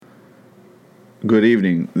Good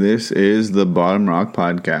evening. This is the Bottom Rock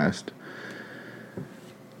Podcast.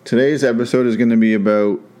 Today's episode is going to be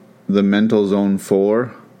about the mental zone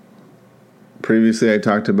 4. Previously, I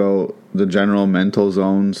talked about the general mental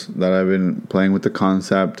zones that I've been playing with the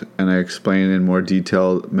concept, and I explained in more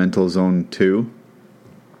detail mental zone 2.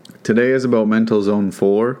 Today is about mental zone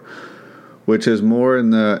 4, which is more in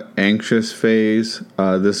the anxious phase.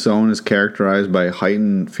 This zone is characterized by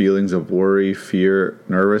heightened feelings of worry, fear,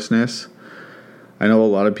 nervousness. I know a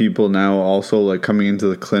lot of people now also like coming into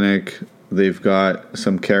the clinic, they've got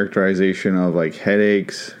some characterization of like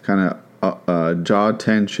headaches, kind of jaw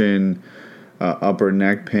tension, upper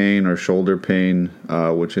neck pain or shoulder pain,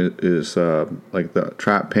 which is like the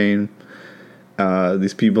trap pain.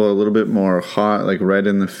 These people are a little bit more hot, like red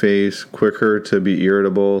in the face, quicker to be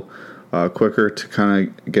irritable, quicker to kind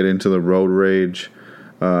of get into the road rage,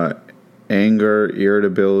 anger,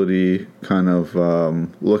 irritability, kind of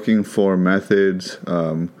looking for methods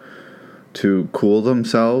to cool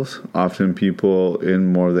themselves. Often people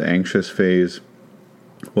in more of the anxious phase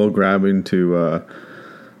will grab into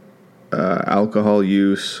alcohol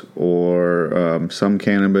use or some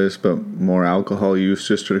cannabis, but more alcohol use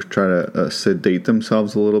just to try to sedate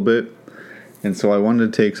themselves a little bit. And so I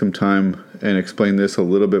wanted to take some time and explain this a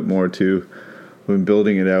little bit more too. I've been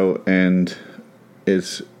building it out, and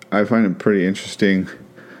I find it pretty interesting.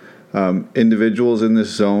 Individuals in this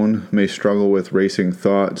zone may struggle with racing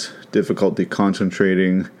thoughts, difficulty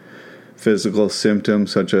concentrating, physical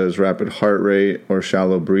symptoms such as rapid heart rate or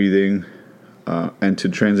shallow breathing. And to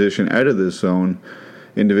transition out of this zone,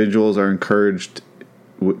 individuals are encouraged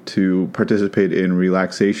to participate in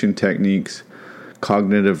relaxation techniques,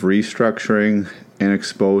 cognitive restructuring, and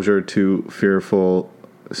exposure to fearful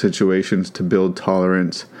situations to build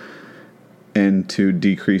tolerance and to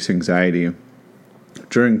decrease anxiety.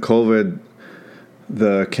 During COVID,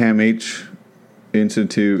 the CAMH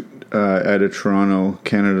Institute out of Toronto,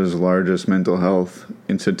 Canada's largest mental health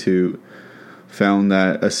institute, found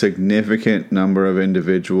that a significant number of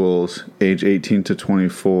individuals age 18 to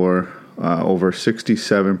 24, over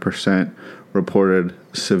 67%, reported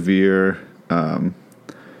severe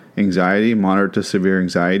anxiety, moderate to severe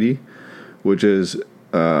anxiety, which is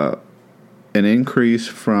an increase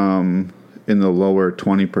from in the lower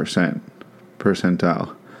 20%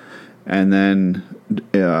 percentile. And then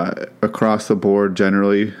across the board,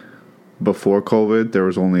 generally, before COVID, there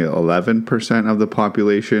was only 11% of the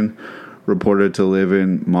population reported to live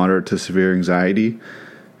in moderate to severe anxiety.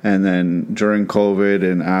 And then during COVID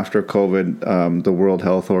and after COVID, the World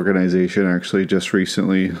Health Organization actually just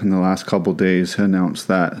recently, in the last couple days, announced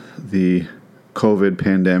that the COVID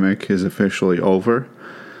pandemic is officially over.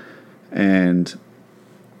 And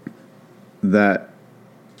that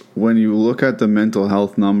when you look at the mental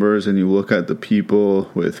health numbers and you look at the people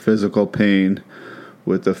with physical pain,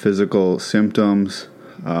 with the physical symptoms,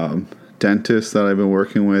 dentists that I've been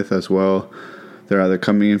working with as well, they're either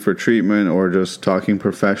coming in for treatment or just talking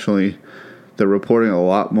professionally. They're reporting a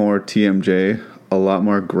lot more TMJ, a lot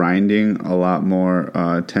more grinding, a lot more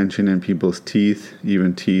tension in people's teeth,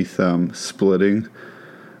 even teeth splitting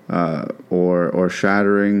or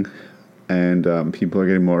shattering. And people are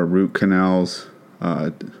getting more root canals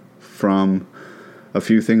from a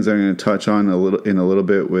few things I'm going to touch on a little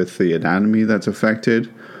bit with the anatomy that's affected,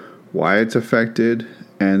 why it's affected,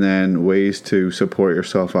 and then ways to support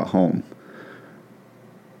yourself at home.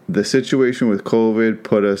 The situation with COVID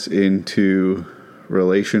put us into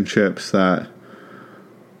relationships that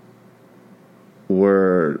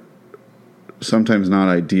were sometimes not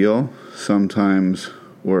ideal, sometimes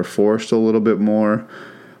were forced a little bit more.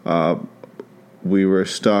 We were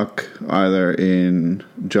stuck either in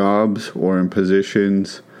jobs or in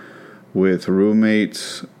positions with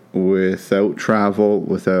roommates, without travel,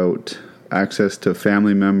 without access to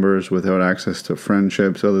family members, without access to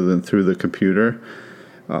friendships other than through the computer.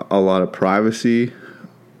 A lot of privacy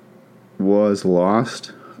was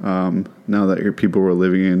lost. Now that your people were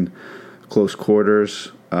living in close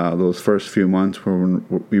quarters, those first few months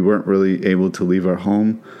when we weren't really able to leave our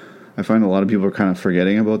home, I find a lot of people are kind of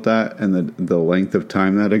forgetting about that and the length of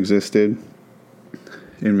time that existed.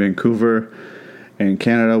 In Vancouver and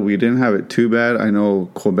Canada, we didn't have it too bad. I know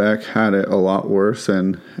Quebec had it a lot worse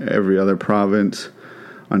than every other province.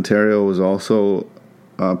 Ontario was also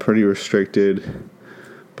pretty restricted,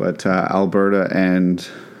 but Alberta and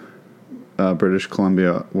British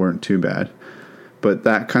Columbia weren't too bad. But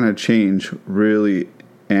that kind of change really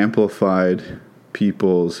amplified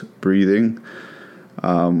people's breathing,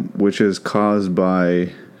 which is caused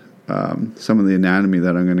by some of the anatomy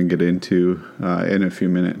that I'm going to get into in a few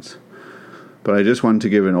minutes. But I just wanted to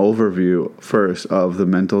give an overview first of the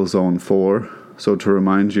mental zone 4. So to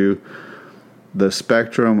remind you, the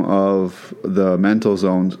spectrum of the mental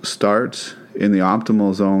zones starts in the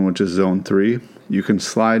optimal zone, which is zone 3. You can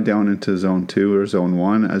slide down into zone 2 or zone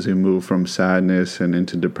 1 as you move from sadness and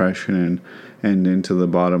into depression and into the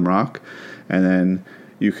bottom rock. And then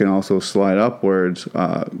you can also slide upwards,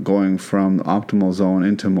 going from the optimal zone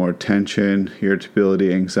into more tension,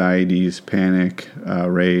 irritability, anxieties, panic,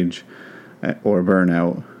 rage, or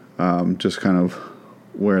burnout. Just kind of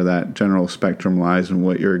where that general spectrum lies and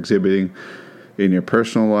what you're exhibiting in your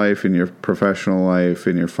personal life, in your professional life,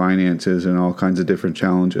 in your finances, and all kinds of different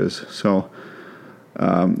challenges. So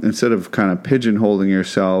instead of kind of pigeonholing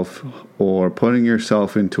yourself or putting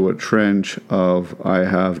yourself into a trench of I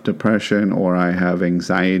have depression or I have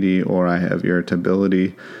anxiety or I have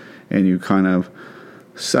irritability, and you kind of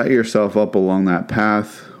set yourself up along that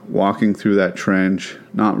path, walking through that trench,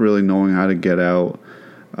 not really knowing how to get out,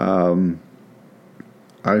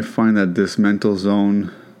 I find that this mental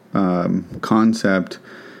zone concept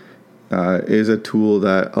is a tool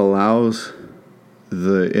that allows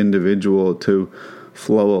the individual to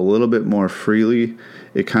flow a little bit more freely.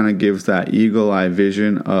 It kind of gives that eagle eye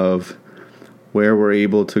vision of where we're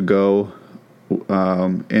able to go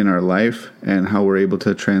in our life and how we're able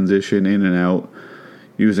to transition in and out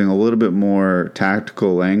using a little bit more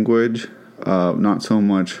tactical language, not so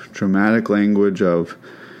much dramatic language of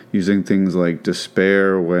using things like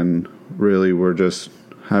despair when really we're just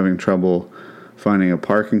having trouble finding a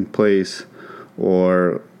parking place,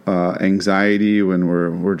 or anxiety when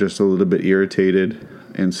we're just a little bit irritated.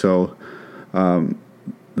 And so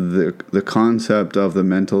the concept of the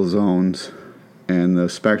mental zones and the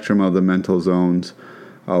spectrum of the mental zones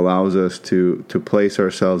allows us to place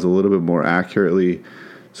ourselves a little bit more accurately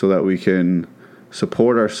so that we can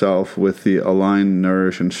support ourselves with the align,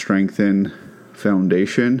 nourish, and strengthen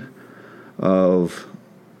foundation of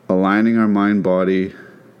aligning our mind, body,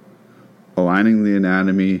 aligning the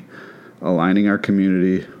anatomy, aligning our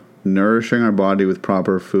community, nourishing our body with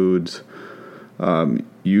proper foods,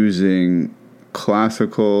 using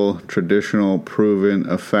classical, traditional, proven,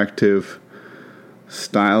 effective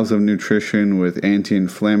styles of nutrition with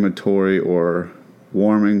anti-inflammatory or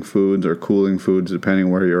warming foods or cooling foods, depending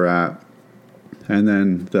where you're at. And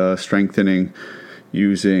then the strengthening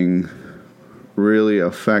using really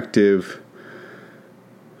effective,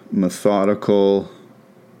 methodical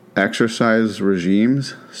exercise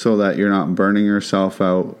regimes so that you're not burning yourself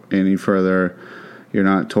out any further. You're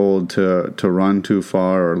not told to run too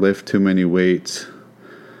far or lift too many weights,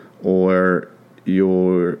 or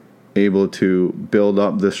you're able to build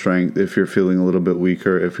up the strength if you're feeling a little bit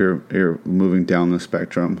weaker, if you're moving down the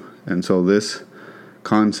spectrum. And so this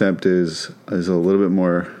concept is a little bit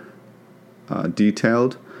more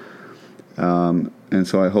detailed, and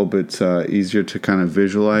so I hope it's easier to kind of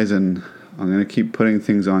visualize. And I'm going to keep putting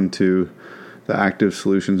things onto the Active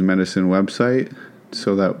Solutions Medicine website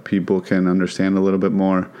so that people can understand a little bit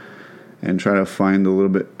more and try to find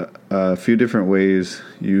a few different ways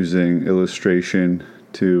using illustration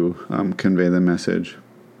to convey the message.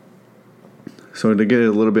 So to get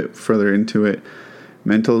a little bit further into it,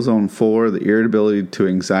 mental zone 4, the irritability to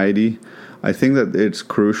anxiety, I think that it's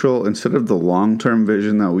crucial, instead of the long-term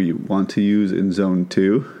vision that we want to use in zone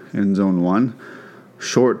 2 and zone 1,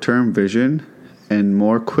 short-term vision and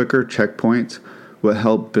more quicker checkpoints will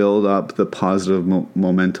help build up the positive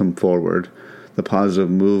momentum forward, the positive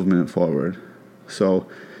movement forward. So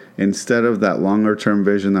instead of that longer-term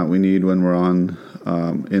vision that we need when we're on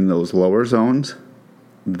in those lower zones,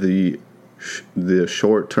 the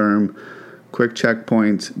short-term quick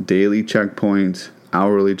checkpoints, daily checkpoints,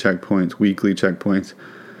 hourly checkpoints, weekly checkpoints,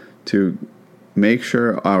 to make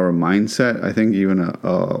sure our mindset, I think even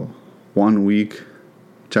a 1 week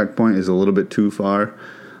checkpoint is a little bit too far.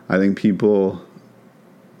 I think people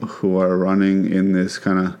who are running in this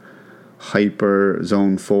kind of hyper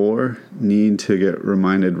zone 4 need to get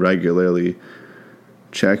reminded regularly.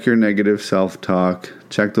 Check your negative self-talk,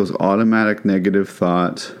 check those automatic negative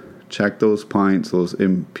thoughts, check those pints, those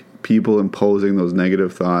people imposing those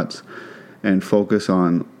negative thoughts, and focus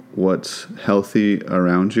on what's healthy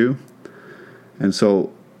around you. And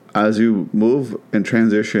so as you move and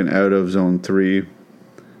transition out of zone 3,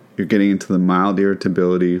 you're getting into the mild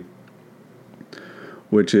irritability,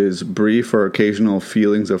 which is brief or occasional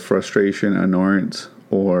feelings of frustration, annoyance,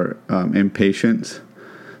 or impatience.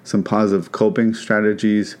 Some positive coping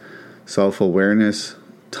strategies, self-awareness,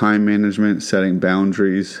 time management, setting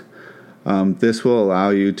boundaries. This will allow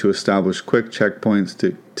you to establish quick checkpoints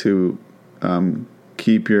to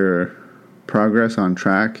keep your progress on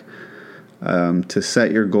track, to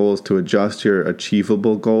set your goals, to adjust your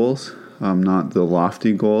achievable goals, not the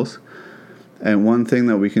lofty goals, And one thing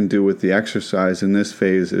that we can do with the exercise in this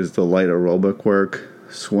phase is the light aerobic work,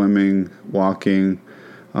 swimming, walking,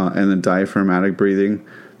 and the diaphragmatic breathing.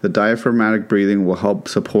 The diaphragmatic breathing will help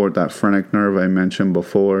support that phrenic nerve I mentioned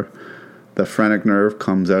before. The phrenic nerve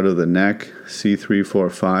comes out of the neck, C3, 4,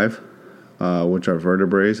 5, which are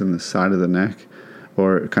vertebrae in the side of the neck,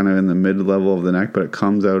 or kind of in the mid-level of the neck, but it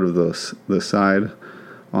comes out of the side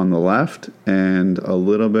on the left and a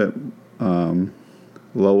little bit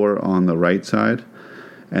lower on the right side,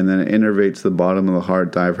 and then it innervates the bottom of the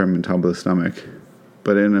heart, diaphragm, and top of the stomach.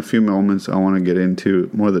 But in a few moments, I want to get into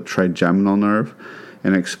more the trigeminal nerve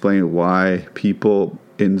and explain why people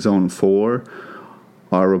in zone 4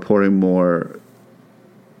 are reporting more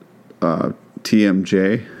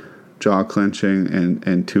TMJ, jaw clenching,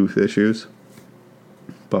 and tooth issues.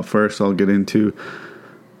 But first, I'll get into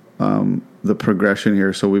the progression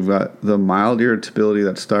here. So we've got the mild irritability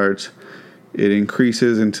that starts. It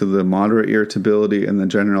increases into the moderate irritability and the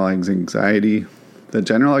generalized anxiety. The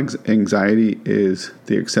generalized anxiety is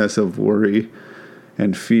the excessive worry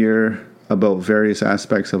and fear about various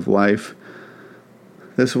aspects of life.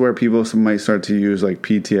 This is where people might start to use like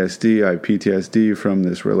PTSD. I have PTSD from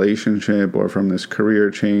this relationship or from this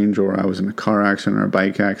career change, or I was in a car accident or a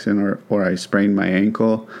bike accident, or I sprained my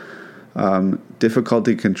ankle.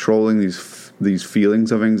 Difficulty controlling these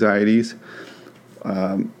feelings of anxieties.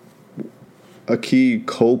 A key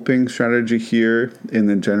coping strategy here in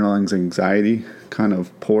the generalized anxiety kind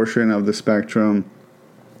of portion of the spectrum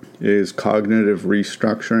is cognitive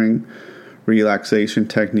restructuring, relaxation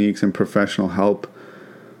techniques, and professional help.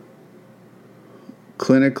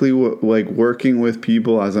 Clinically, like working with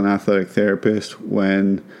people as an athletic therapist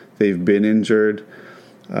when they've been injured,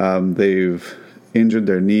 they've injured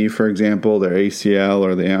their knee, for example, their ACL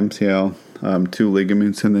or the MCL, 2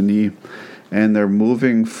 ligaments in the knee, and they're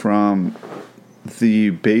moving from the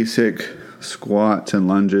basic squats and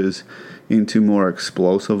lunges into more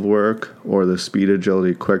explosive work or the speed,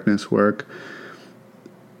 agility, quickness work.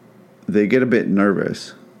 They get a bit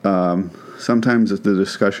nervous. Sometimes the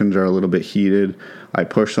discussions are a little bit heated. I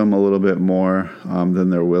push them a little bit more than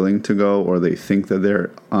they're willing to go, or they think that they're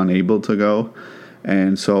unable to go.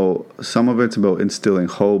 And so some of it's about instilling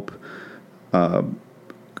hope,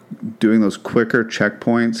 doing those quicker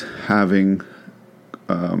checkpoints, having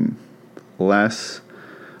less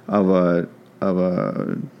of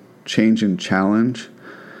a change in challenge.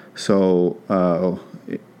 So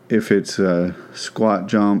if it's squat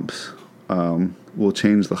jumps, we'll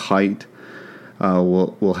change the height.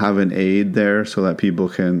 We'll have an aid there so that people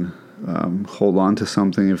can hold on to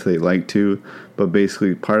something if they like to. But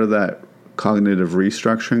basically, part of that cognitive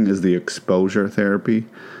restructuring is the exposure therapy,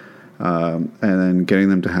 and then getting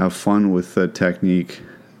them to have fun with the technique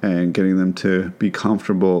and getting them to be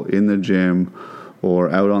comfortable in the gym or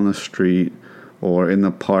out on the street or in the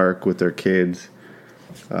park with their kids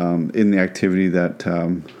in the activity that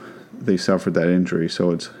they suffered that injury.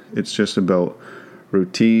 So it's just about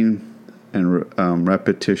routine and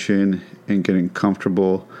repetition and getting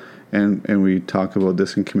comfortable, and we talk about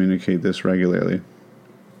this and communicate this regularly.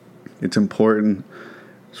 It's important.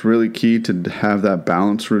 It's really key to have that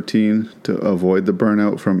balanced routine to avoid the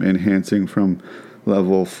burnout from enhancing from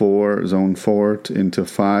level 4, zone 4 into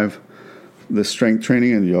 5. The strength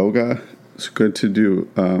training and yoga, it's good to do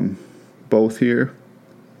both here.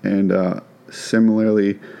 And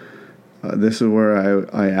similarly, this is where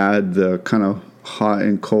I add the kind of hot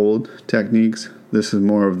and cold techniques. This is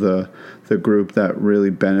more of the group that really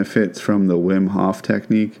benefits from the Wim Hof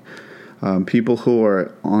technique. People who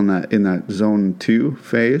are in that zone 2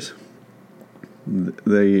 phase,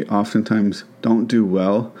 they oftentimes don't do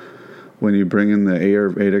well when you bring in the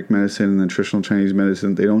Ayurvedic medicine and the traditional Chinese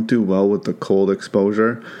medicine. They don't do well with the cold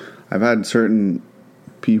exposure. I've had certain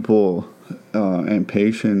people and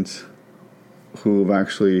patients who have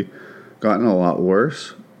actually gotten a lot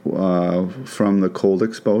worse from the cold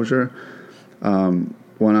exposure.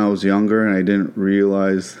 When I was younger and I didn't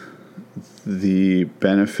realize the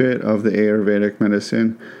benefit of the Ayurvedic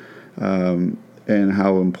medicine and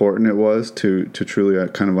how important it was to truly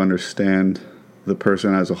kind of understand the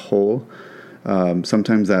person as a whole.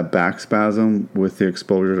 Sometimes that back spasm with the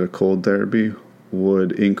exposure to cold therapy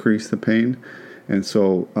would increase the pain. And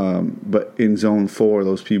so, but in zone 4,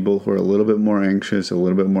 those people who are a little bit more anxious, a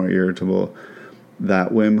little bit more irritable, that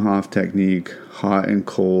Wim Hof technique, hot and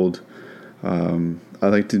cold, I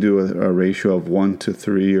like to do a ratio of 1 to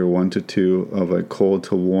 3 or 1 to 2 of a cold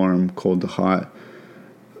to warm, cold to hot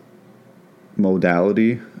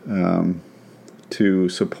modality to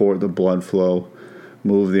support the blood flow,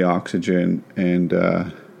 move the oxygen, and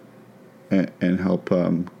help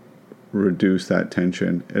reduce that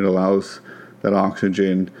tension. It allows that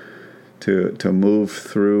oxygen to move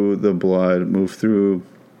through the blood, move through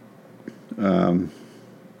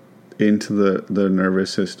into the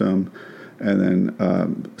nervous system, and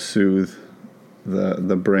then soothe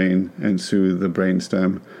the brain and soothe the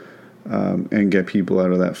brainstem, and get people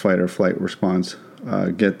out of that fight or flight response.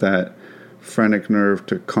 Get that phrenic nerve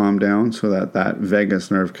to calm down so that vagus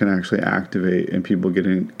nerve can actually activate and people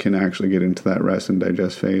can actually get into that rest and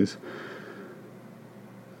digest phase.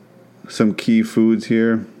 Some key foods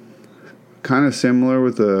here, kind of similar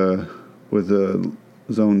with the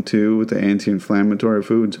zone 2 with the anti-inflammatory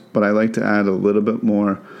foods, but I like to add a little bit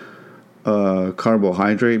more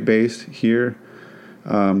carbohydrate based here.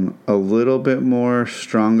 A little bit more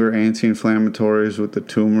stronger anti-inflammatories with the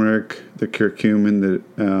turmeric, the curcumin,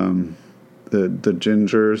 the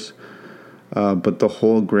gingers, but the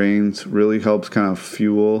whole grains really helps kind of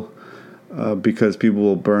fuel, because people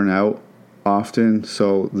will burn out often.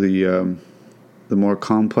 So the more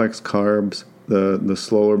complex carbs, the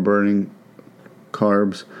slower burning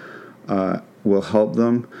carbs will help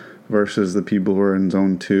them, versus the people who are in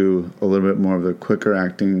zone 2, a little bit more of the quicker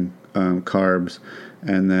acting carbs,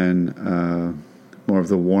 and then more of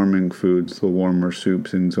the warming foods, the warmer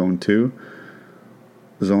soups in zone 2.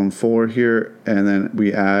 Zone 4 here, and then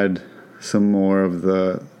we add some more of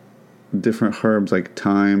the different herbs like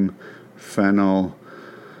thyme, fennel,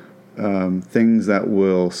 things that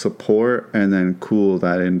will support and then cool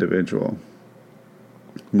that individual.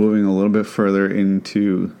 Moving a little bit further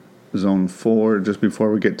into zone 4, just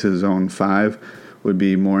before we get to zone 5, would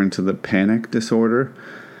be more into the panic disorder,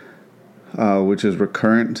 which is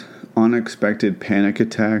recurrent, unexpected panic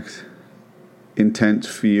attacks, intense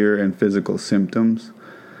fear and physical symptoms,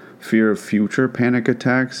 fear of future panic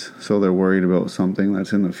attacks, so they're worried about something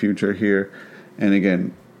that's in the future here. And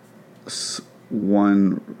again,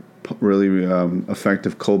 one really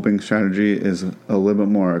effective coping strategy is a little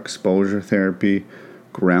bit more exposure therapy,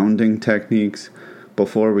 grounding techniques.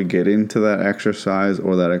 Before we get into that exercise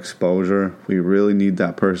or that exposure, we really need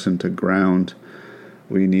that person to ground.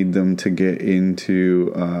 We need them to get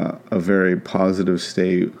into a very positive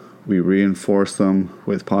state. We reinforce them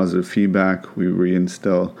with positive feedback. We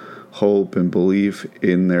reinstill hope and belief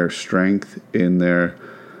in their strength, in their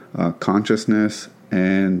consciousness,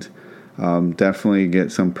 and definitely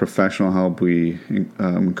get some professional help. We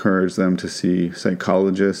encourage them to see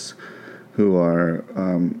psychologists who are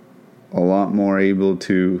a lot more able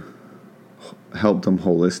to help them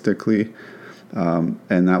holistically,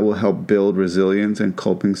 and that will help build resilience and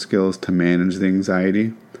coping skills to manage the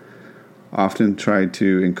anxiety. Often try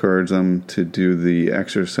to encourage them to do the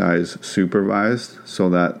exercise supervised so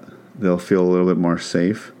that they'll feel a little bit more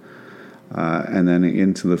safe. And then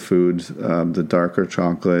into the foods, the darker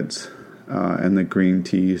chocolates and the green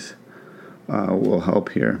teas will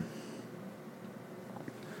help here.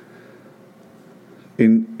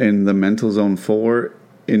 In the mental zone 4,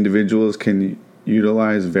 individuals can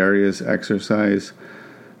utilize various exercise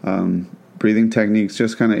breathing techniques,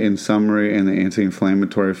 just kind of in summary, and the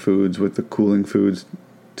anti-inflammatory foods with the cooling foods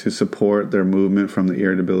to support their movement from the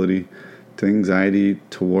irritability to anxiety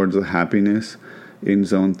towards the happiness in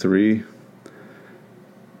zone 3.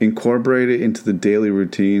 Incorporate it into the daily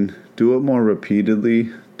routine. Do it more repeatedly.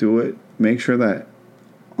 Make sure that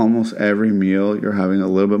almost every meal you're having a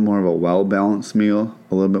little bit more of a well-balanced meal,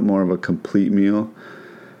 a little bit more of a complete meal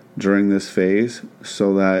during this phase,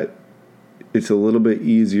 so that it's a little bit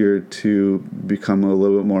easier to become a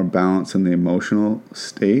little bit more balanced in the emotional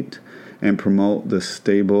state and promote the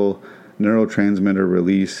stable neurotransmitter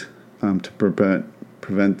release to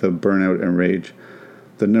prevent the burnout and rage.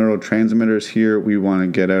 The neurotransmitters here we want to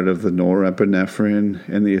get out of the norepinephrine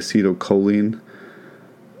and the acetylcholine,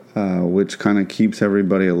 which kind of keeps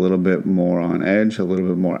everybody a little bit more on edge, a little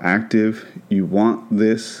bit more active. You want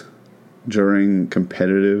this during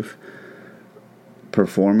competitive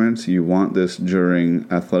performance. You want this during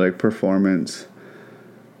athletic performance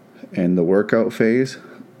and the workout phase,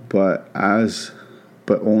 but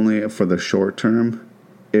only for the short term.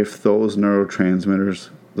 If those neurotransmitters,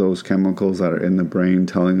 those chemicals that are in the brain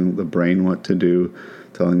telling the brain what to do,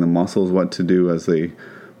 telling the muscles what to do as they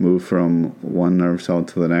move from one nerve cell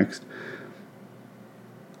to the next,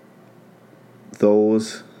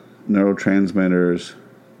 those neurotransmitters,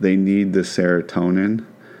 they need the serotonin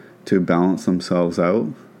to balance themselves out,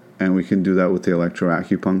 and we can do that with the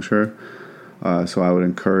electroacupuncture. So I would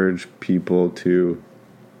encourage people to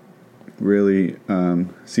really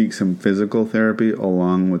seek some physical therapy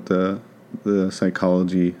along with the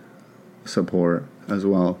psychology support as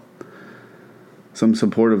well. Some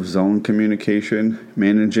supportive zone communication,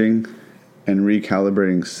 managing and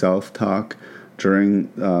recalibrating self-talk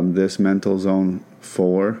during this mental zone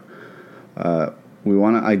 4, we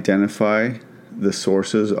want to identify the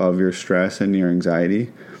sources of your stress and your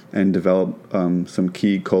anxiety and develop some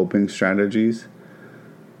key coping strategies.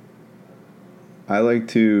 I like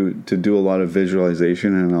to do a lot of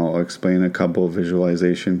visualization, and I'll explain a couple of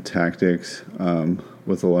visualization tactics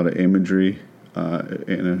with a lot of imagery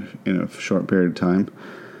in a short period of time.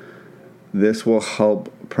 This will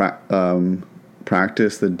help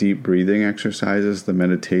practice the deep breathing exercises, the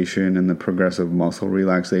meditation, and the progressive muscle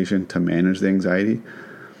relaxation to manage the anxiety.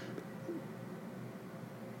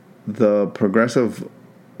 The progressive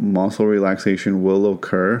muscle relaxation will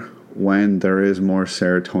occur when there is more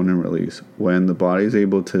serotonin release, when the body is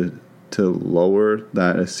able to lower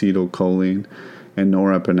that acetylcholine and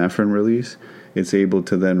norepinephrine release. It's able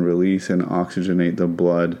to then release and oxygenate the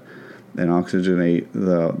blood and oxygenate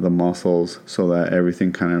the muscles so that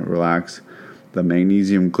everything kind of relax. The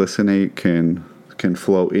magnesium glycinate can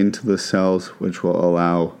flow into the cells, which will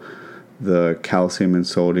allow the calcium and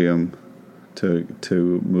sodium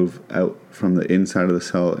to move out from the inside of the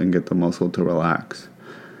cell and get the muscle to relax.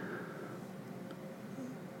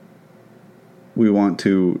 We want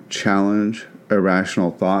to challenge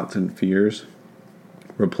irrational thoughts and fears,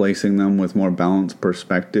 replacing them with more balanced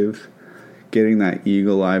perspective, getting that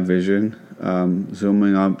eagle-eye vision,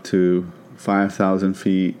 zooming up to 5,000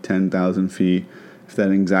 feet, 10,000 feet. If that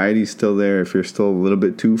anxiety is still there, if you're still a little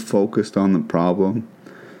bit too focused on the problem,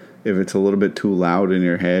 if it's a little bit too loud in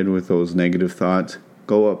your head with those negative thoughts,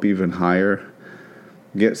 go up even higher.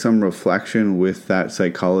 Get some reflection with that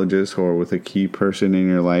psychologist or with a key person in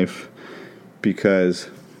your life, because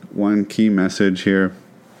one key message here,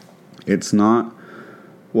 it's not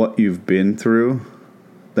what you've been through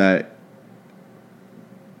that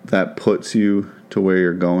puts you to where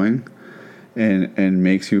you're going and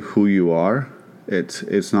makes you who you are.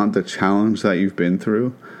 It's not the challenge that you've been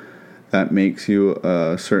through that makes you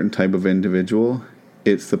a certain type of individual.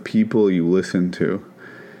 It's the people you listen to.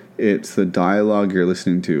 It's the dialogue you're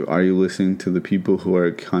listening to. Are you listening to the people who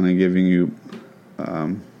are kind of giving you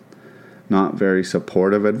not very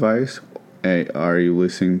supportive advice? Are you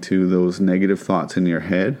listening to those negative thoughts in your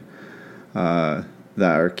head that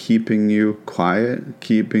are keeping you quiet,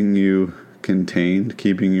 keeping you contained,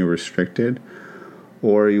 keeping you restricted?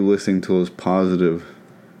 Or are you listening to those positive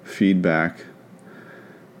feedback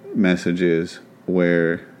messages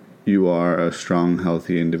where you are a strong,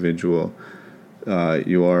 healthy individual?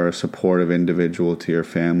 You are a supportive individual to your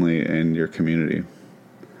family and your community.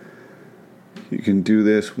 You can do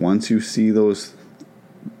this once you see those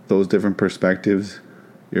different perspectives.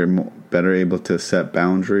 You're better able to set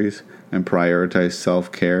boundaries and prioritize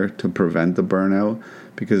self-care to prevent the burnout.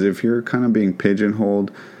 Because if you're kind of being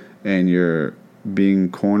pigeonholed and you're being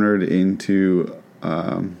cornered into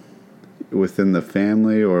within the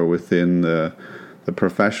family or within the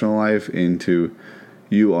professional life into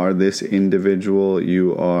you are this individual,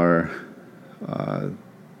 you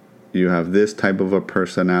have this type of a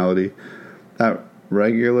personality, that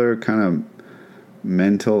regular kind of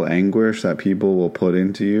mental anguish that people will put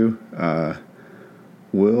into you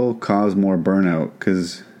will cause more burnout,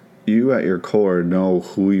 because you at your core know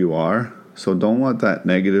who you are. So don't let that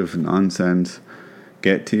negative nonsense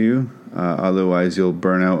get to you. Otherwise you'll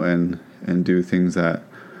burn out and do things that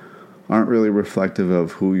aren't really reflective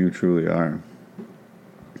of who you truly are.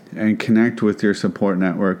 And connect with your support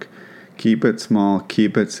network. Keep it small,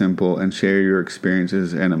 keep it simple, and share your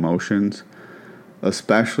experiences and emotions,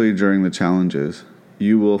 especially during the challenges.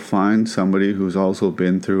 You will find somebody who's also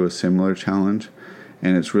been through a similar challenge,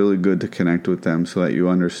 and it's really good to connect with them so that you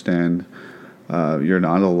understand you're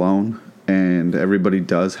not alone. And everybody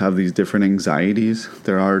does have these different anxieties.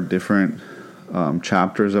 There are different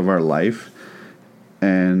chapters of our life,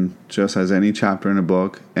 and just as any chapter in a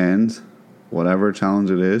book ends, whatever challenge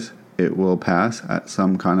it is, it will pass at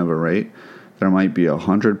some kind of a rate. There might be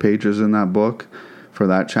 100 pages in that book for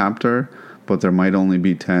that chapter, but there might only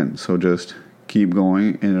be 10. So just keep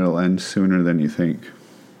going and it'll end sooner than you think.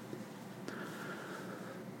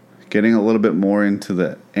 Getting a little bit more into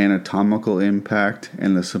the anatomical impact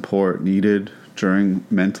and the support needed during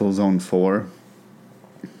mental zone 4.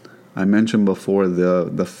 I mentioned before the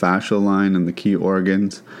fascial line and the key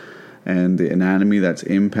organs and the anatomy that's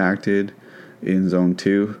impacted in zone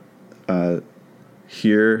 2.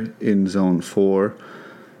 Here in zone 4,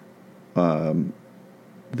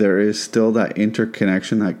 there is still that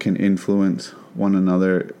interconnection that can influence one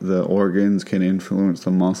another. The organs can influence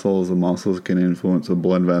the muscles can influence the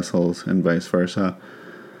blood vessels, and vice versa.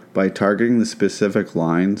 By targeting the specific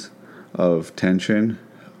lines of tension,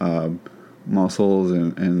 muscles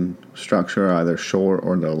and structure, either short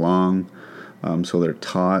or they're long, So they're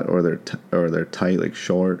taut or they're tight, like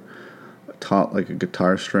short, taut like a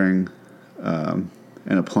guitar string, and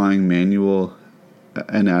applying manual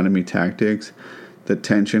anatomy tactics, the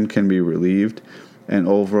tension can be relieved and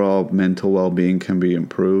overall mental well-being can be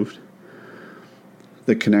improved.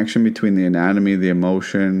 The connection between the anatomy, the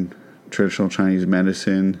emotion, traditional Chinese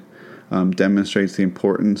medicine demonstrates the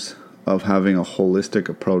importance of having a holistic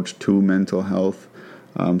approach to mental health,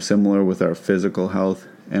 similar with our physical health.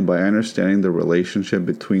 And by understanding the relationship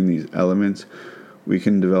between these elements, we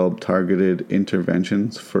can develop targeted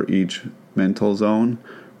interventions for each mental zone,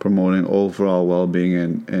 promoting overall well-being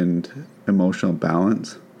and emotional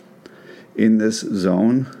balance. In this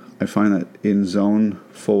zone, I find that in zone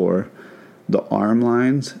 4, the arm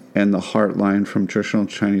lines and the heart line from traditional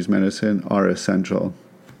Chinese medicine are essential.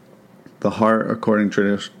 The heart, according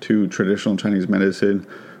to traditional Chinese medicine,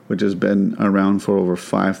 which has been around for over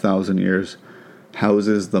 5,000 years,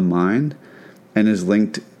 houses the mind and is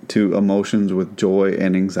linked to emotions with joy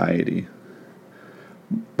and anxiety.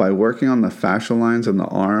 By working on the fascial lines on the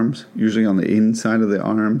arms, usually on the inside of the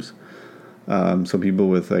arms, so people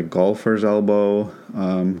with a golfer's elbow,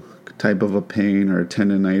 type of a pain or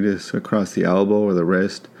tendonitis across the elbow or the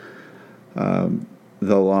wrist,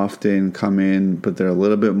 they'll often come in, but they're a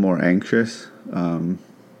little bit more anxious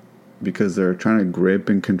because they're trying to grip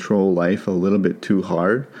and control life a little bit too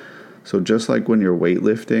hard. So just like when you're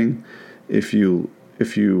weightlifting, if you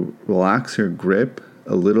relax your grip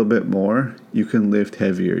a little bit more, you can lift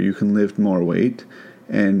heavier, you can lift more weight.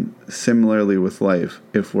 And similarly with life,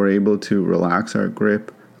 if we're able to relax our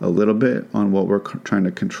grip a little bit on what we're trying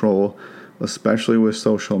to control, especially with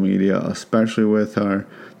social media, especially with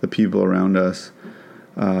the people around us,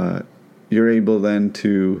 you're able then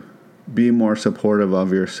to be more supportive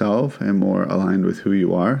of yourself and more aligned with who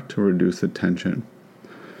you are to reduce the tension.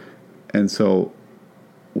 And so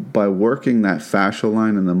by working that fascial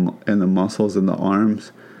line and the muscles in the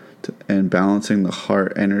arms and balancing the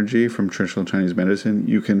heart energy from traditional Chinese medicine,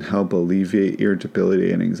 you can help alleviate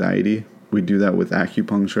irritability and anxiety. We do that with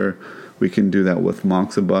acupuncture. We can do that with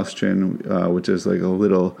moxibustion, which is like a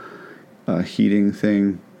little heating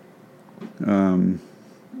thing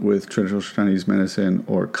with traditional Chinese medicine,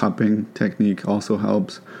 or cupping technique also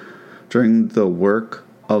helps. During the work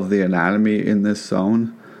of the anatomy in this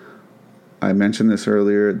zone, I mentioned this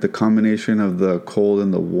earlier, the combination of the cold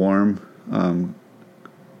and the warm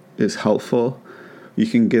is helpful. You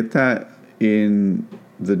can get that in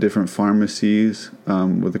the different pharmacies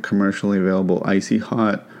with a commercially available Icy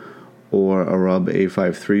Hot, or a rub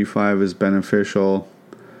A535 is beneficial.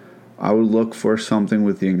 I would look for something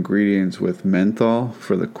with the ingredients with menthol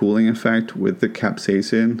for the cooling effect, with the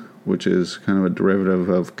capsaicin, which is kind of a derivative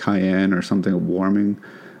of cayenne or something warming.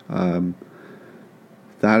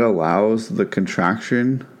 That allows the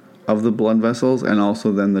contraction of the blood vessels and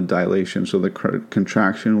also then the dilation. So the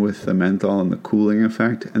contraction with the menthol and the cooling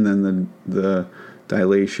effect, and then the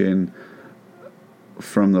dilation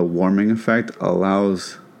from the warming effect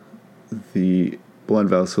allows the blood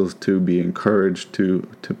vessels to be encouraged to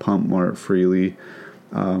pump more freely.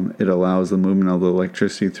 It allows the movement of the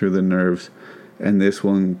electricity through the nerves, and this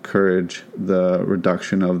will encourage the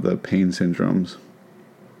reduction of the pain syndromes.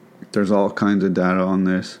 There's all kinds of data on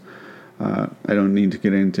this. I don't need to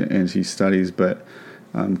get into NC studies, but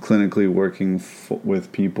clinically working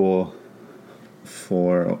with people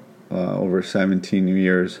for over 17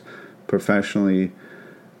 years professionally,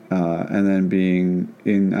 and then being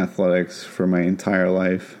in athletics for my entire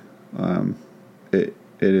life, it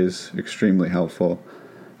is extremely helpful.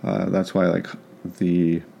 That's why like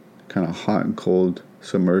the kind of hot and cold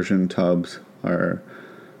submersion tubs are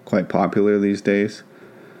quite popular these days.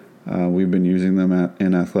 We've been using them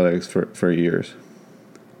in athletics for years.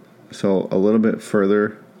 So a little bit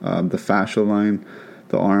further, the fascial line,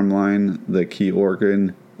 the arm line, the key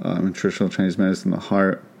organ in traditional Chinese medicine, the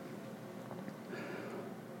heart.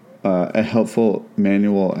 A helpful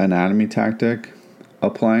manual anatomy tactic,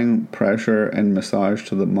 applying pressure and massage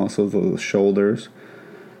to the muscles of the shoulders,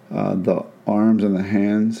 the arms and the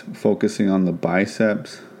hands, focusing on the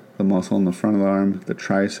biceps, the muscle in the front of the arm, the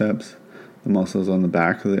triceps, the muscles on the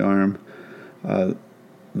back of the arm,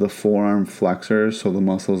 the forearm flexors, so the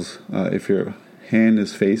muscles, if your hand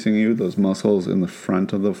is facing you, those muscles in the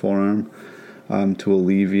front of the forearm, to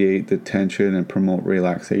alleviate the tension and promote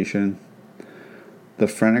relaxation. The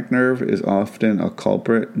phrenic nerve is often a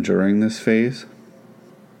culprit during this phase.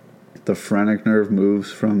 The phrenic nerve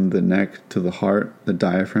moves from the neck to the heart, the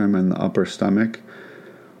diaphragm, and the upper stomach.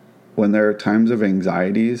 When there are times of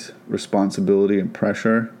anxieties, responsibility, and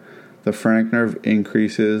pressure, the phrenic nerve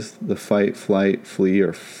increases the fight, flight, flee,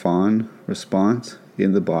 or fawn response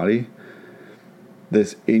in the body.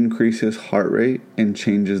 This increases heart rate and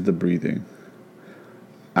changes the breathing.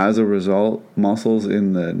 As a result, muscles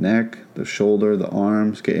in the neck, the shoulder, the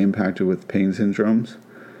arms get impacted with pain syndromes.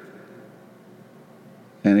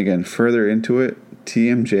 And again, further into it,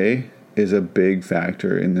 TMJ is a big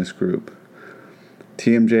factor in this group.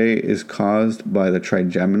 TMJ is caused by the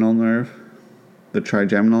trigeminal nerve. The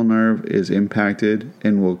trigeminal nerve is impacted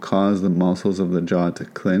and will cause the muscles of the jaw to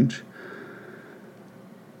clench.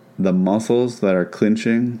 The muscles that are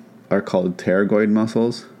clenching are called pterygoid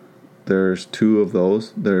muscles. There's two of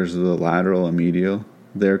those. There's the lateral and medial.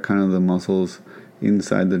 They're kind of the muscles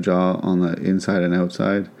inside the jaw on the inside and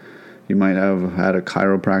outside. You might have had a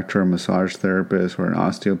chiropractor, a massage therapist, or an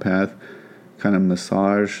osteopath kind of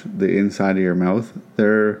massage the inside of your mouth.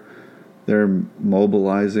 They're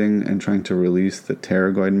mobilizing and trying to release the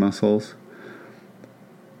pterygoid muscles.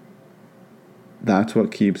 That's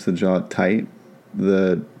what keeps the jaw tight.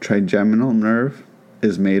 The trigeminal nerve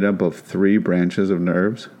is made up of 3 branches of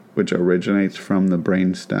nerves, which originates from the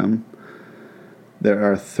brain stem. There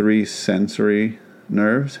are 3 sensory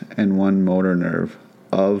nerves and 1 motor nerve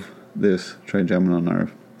of this trigeminal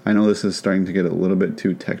nerve. I know this is starting to get a little bit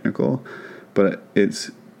too technical, but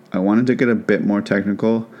I wanted to get a bit more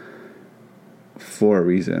technical for a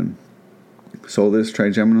reason. So this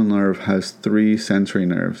trigeminal nerve has 3 sensory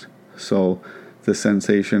nerves. So the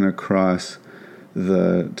sensation across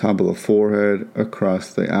the top of the forehead,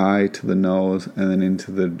 across the eye to the nose, and then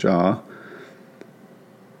into the jaw.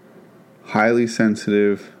 Highly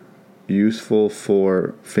sensitive, useful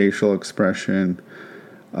for facial expression.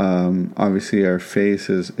 Obviously our face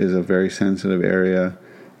is a very sensitive area.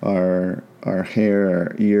 Our hair,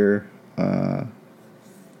 our ear,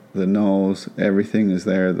 the nose, everything is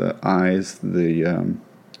there. The eyes, the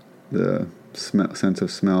sense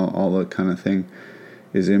of smell, all that kind of thing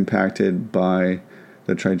is impacted by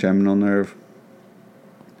the trigeminal nerve.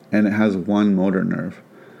 And it has 1 motor nerve,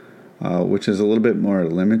 which is a little bit more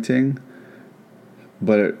limiting,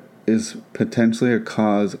 but it is potentially a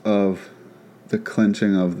cause of the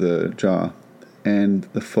clenching of the jaw. And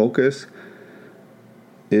the focus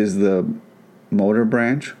is the motor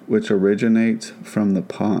branch, which originates from the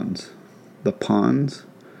pons. The pons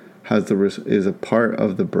is a part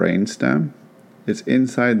of the brain stem. It's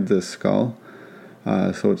inside the skull,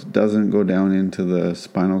 so it doesn't go down into the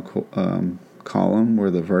spinal column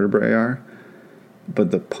where the vertebrae are.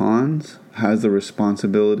 But the pons has the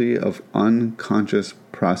responsibility of unconscious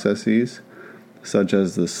processes such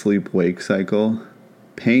as the sleep-wake cycle,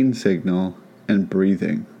 pain signal, and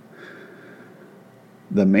breathing.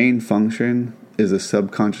 The main function is the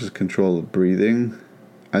subconscious control of breathing,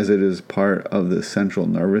 as it is part of the central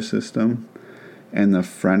nervous system, and the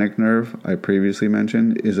phrenic nerve I previously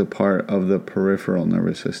mentioned is a part of the peripheral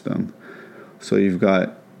nervous system. So you've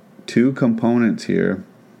got 2 components here,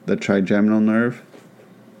 the trigeminal nerve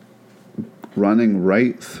running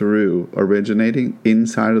right through, originating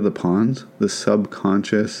inside of the pons, the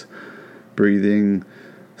subconscious breathing,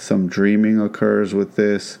 some dreaming occurs with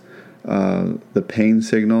this, the pain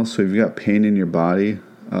signal. So if you've got pain in your body,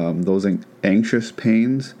 those anxious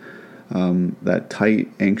pains, that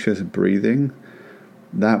tight, anxious breathing,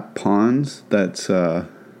 that pons that's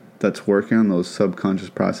working on those subconscious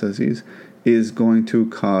processes is going to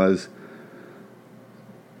cause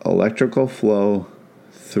electrical flow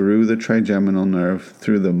through the trigeminal nerve,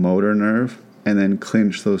 through the motor nerve, and then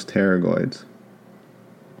clench those pterygoids.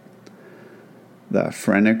 That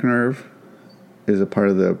phrenic nerve is a part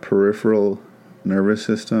of the peripheral nervous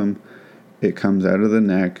system. It comes out of the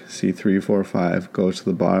neck, C3, 4, 5, goes to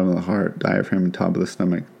the bottom of the heart, diaphragm, and top of the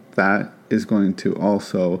stomach. That is going to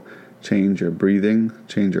also change your breathing,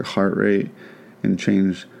 change your heart rate, and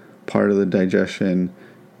change part of the digestion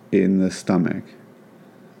in the stomach.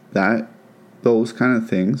 Those kind of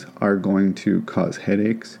things are going to cause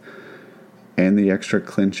headaches and the extra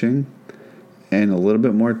clenching and a little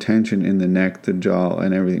bit more tension in the neck, the jaw,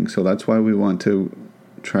 and everything. So that's why we want to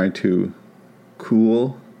try to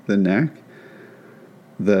cool the neck.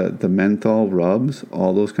 The menthol rubs,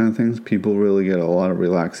 all those kind of things, people really get a lot of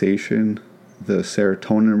relaxation. The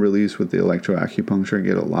serotonin release with the electroacupuncture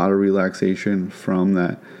get a lot of relaxation from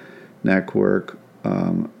that neck work,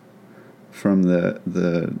 from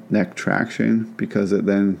the neck traction, because it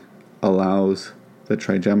then allows the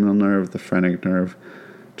trigeminal nerve, the phrenic nerve,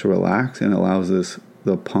 to relax and allows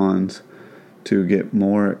the pons to get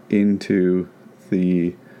more into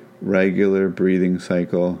the regular breathing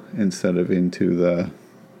cycle instead of into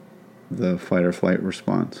the fight or flight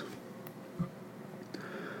response.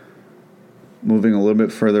 Moving a little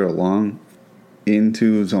bit further along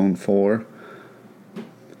into zone 4,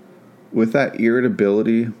 with that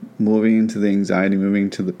irritability moving into the anxiety, moving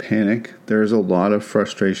into the panic, there's a lot of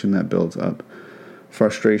frustration that builds up.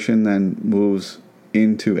 Frustration then moves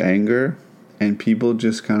into anger, and people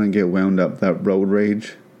just kind of get wound up. That road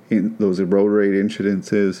rage, those road rage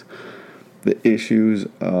incidences, the issues,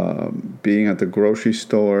 being at the grocery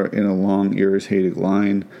store in a long, irritated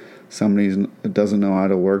line, somebody doesn't know how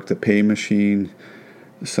to work the pay machine,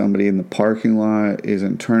 somebody in the parking lot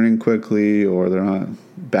isn't turning quickly, or they're not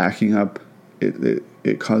backing up.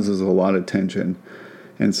 It causes a lot of tension.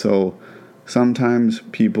 And so sometimes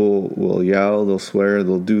people will yell, they'll swear,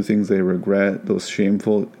 they'll do things they regret, those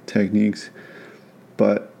shameful techniques.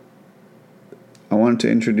 But I wanted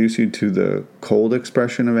to introduce you to the cold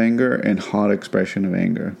expression of anger and hot expression of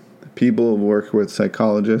anger. People who work with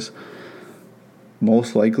psychologists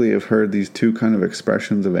most likely have heard these two kind of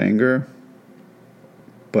expressions of anger,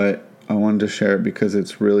 but I wanted to share it because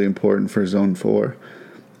it's really important for Zone 4.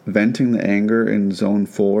 Venting the anger in Zone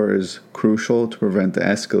 4 is crucial to prevent the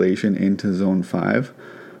escalation into Zone 5,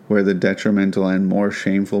 where the detrimental and more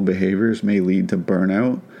shameful behaviors may lead to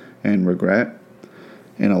burnout and regret,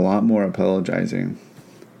 and a lot more apologizing.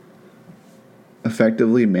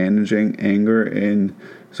 Effectively managing anger in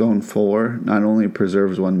Zone 4 not only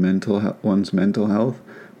preserves one's mental health,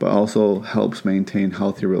 but also helps maintain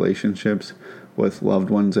healthy relationships with loved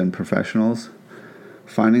ones and professionals.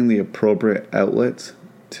 Finding the appropriate outlets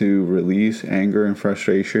to release anger and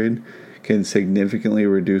frustration can significantly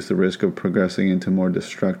reduce the risk of progressing into more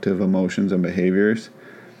destructive emotions and behaviors.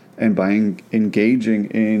 And by engaging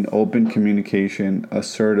in open communication,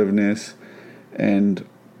 assertiveness, and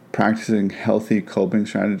practicing healthy coping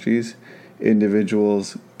strategies,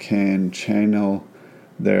 individuals can channel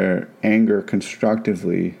their anger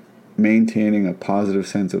constructively, maintaining a positive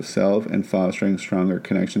sense of self and fostering stronger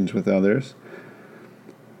connections with others.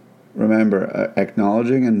 Remember,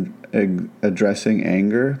 acknowledging and addressing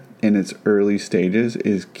anger in its early stages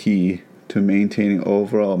is key to maintaining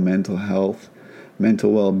overall mental health,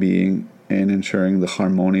 mental well-being, and ensuring the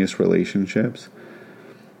harmonious relationships.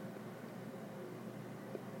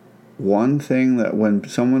 One thing that when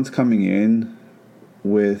someone's coming in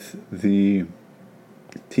with the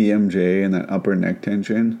TMJ and that upper neck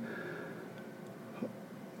tension,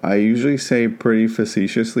 I usually say pretty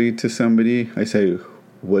facetiously to somebody, I say,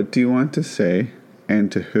 what do you want to say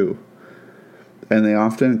and to who? And they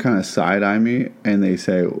often kind of side-eye me and they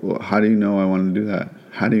say, well, how do you know I want to do that?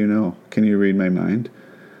 How do you know? Can you read my mind?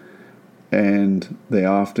 And they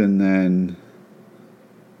often then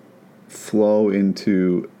flow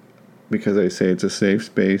into, because I say it's a safe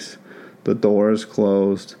space, the door is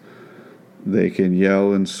closed, they can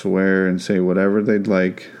yell and swear and say whatever they'd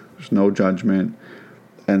like, there's no judgment,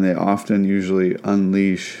 and they often usually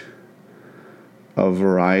unleash a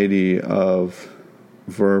variety of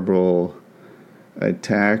verbal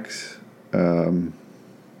attacks,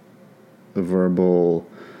 verbal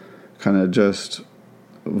kind of just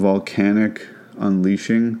volcanic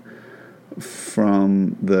unleashing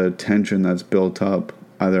from the tension that's built up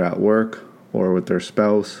either at work or with their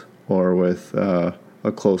spouse or with a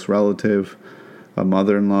close relative, a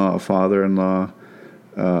mother-in-law, a father-in-law,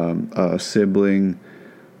 a sibling,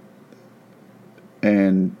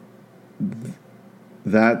 and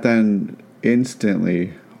that then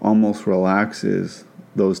instantly almost relaxes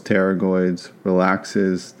those pterygoids,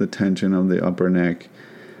 relaxes the tension of the upper neck,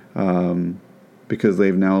 because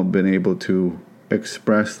they've now been able to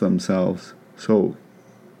express themselves. So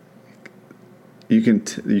you can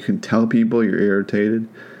tell people you're irritated.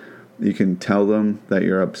 You can tell them that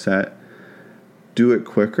you're upset. Do it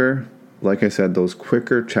quicker. Like I said, those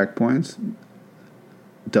quicker checkpoints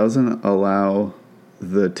doesn't allow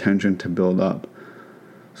the tension to build up.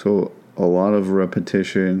 So a lot of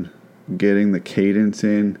repetition, getting the cadence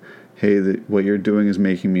in. Hey, what you're doing is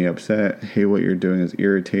making me upset. Hey, what you're doing is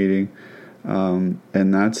irritating. And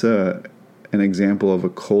that's an example of a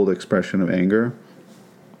cold expression of anger.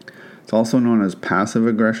 It's also known as passive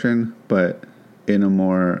aggression, but in a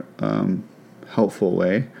more helpful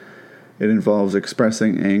way. It involves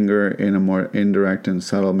expressing anger in a more indirect and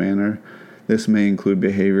subtle manner. This may include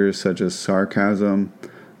behaviors such as sarcasm,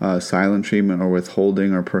 silent treatment, or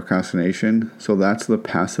withholding or procrastination. So that's the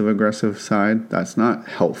passive aggressive side. That's not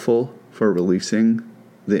helpful for releasing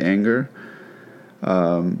the anger.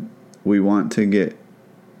 We want to get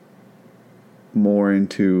more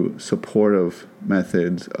into supportive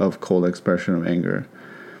methods of cold expression of anger.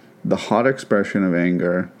 The hot expression of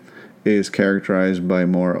anger is characterized by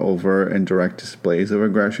more overt and direct displays of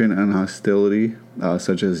aggression and hostility,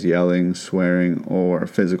 such as yelling, swearing, or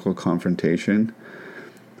physical confrontation.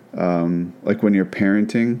 Like when you're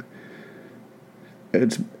parenting,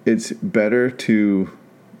 it's better to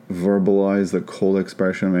verbalize the cold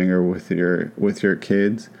expression of anger with your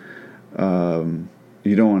kids.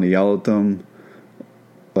 You don't want to yell at them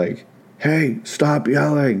like, "Hey, stop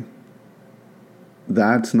yelling."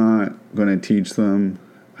 That's not going to teach them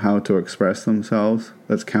how to express themselves.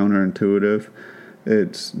 That's counterintuitive.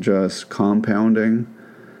 It's just compounding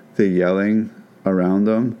the yelling around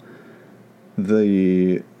them.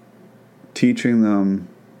 The teaching them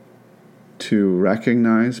to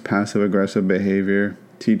recognize passive-aggressive behavior,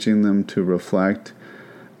 teaching them to reflect,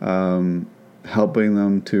 helping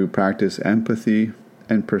them to practice empathy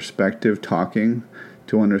and perspective talking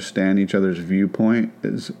to understand each other's viewpoint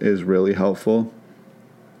is really helpful.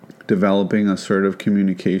 Developing assertive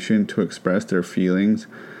communication to express their feelings,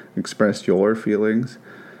 express your feelings.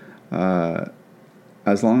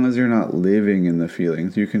 As long as you're not living in the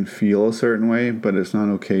feelings, you can feel a certain way, but it's not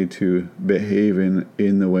okay to behave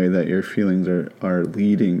in the way that your feelings are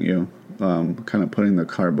leading you, kind of putting the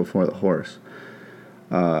cart before the horse.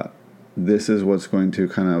 This is what's going to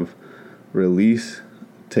kind of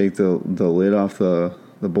take the lid off the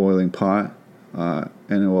boiling pot, and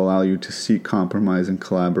it will allow you to seek compromise and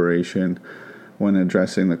collaboration when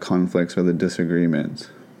addressing the conflicts or the disagreements.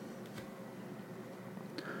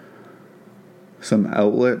 Some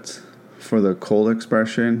outlets for the cold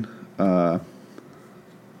expression. I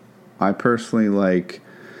personally like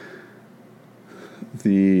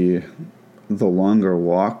the longer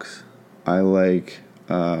walks. I like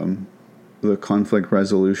the conflict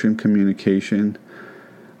resolution communication.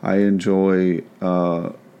 I enjoy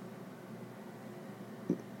the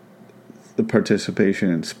participation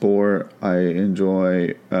in sport. I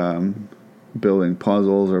enjoy building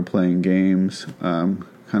puzzles or playing games.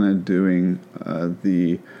 Kind of doing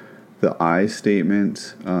the I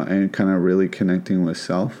statements and kind of really connecting with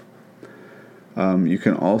self. You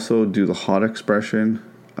can also do the hot expression.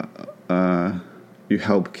 You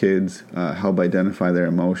help kids help identify their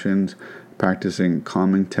emotions, practicing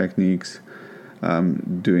calming techniques,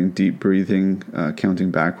 doing deep breathing,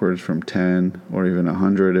 counting backwards from 10 or even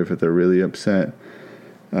 100 if they're really upset.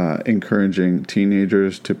 Encouraging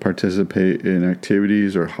teenagers to participate in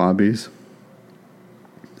activities or hobbies.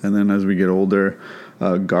 And then as we get older,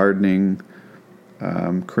 gardening,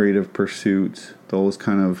 creative pursuits, those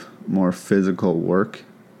kind of more physical work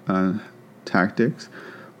tactics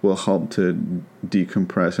will help to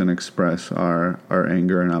decompress and express our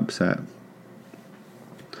anger and upset.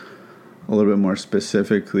 A little bit more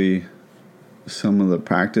specifically, some of the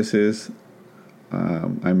practices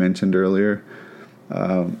I mentioned earlier.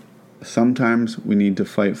 Sometimes we need to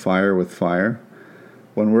fight fire with fire.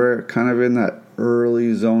 When we're kind of in that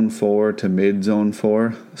early zone 4 to mid zone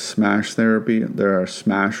 4 smash therapy, there are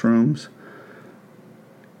smash rooms.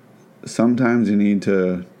 Sometimes you need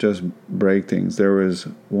to just break things. There was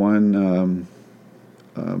one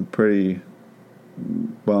pretty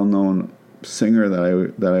well-known singer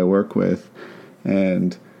that I work with,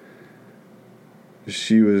 and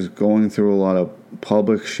she was going through a lot of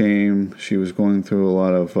public shame. She was going through a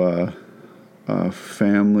lot of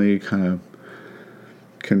family kind of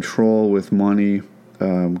control with money,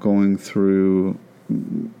 going through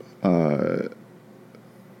kind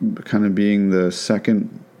of being the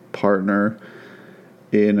second partner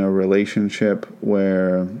in a relationship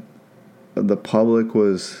where the public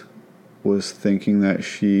was thinking that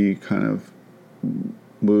she kind of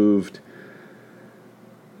moved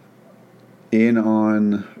in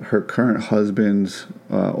on her current husband's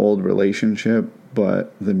old relationship,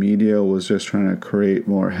 but the media was just trying to create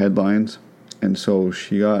more headlines. And so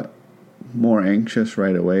she got more anxious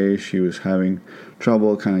right away. She was having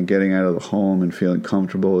trouble kind of getting out of the home and feeling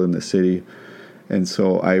comfortable in the city. And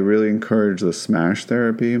so I really encourage the smash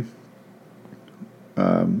therapy.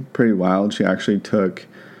 Pretty wild. She actually took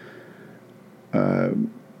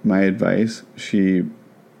my advice.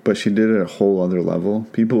 But she did it at a whole other level.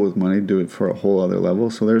 People with money do it for a whole other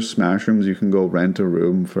level. So there's smash rooms. You can go rent a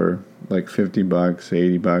room for like $50,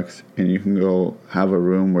 $80, and you can go have a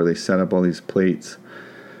room where they set up all these plates,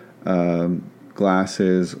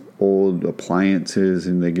 glasses, old appliances,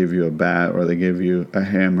 and they give you a bat or they give you a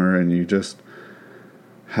hammer, and you just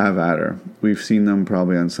have at her. We've seen them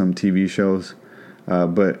probably on some TV shows,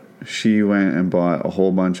 but she went and bought a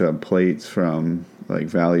whole bunch of plates from like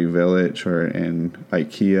Value Village and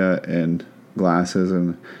IKEA and glasses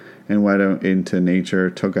and went out into nature,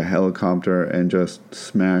 took a helicopter and just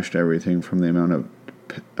smashed everything from the amount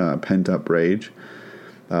of pent-up rage.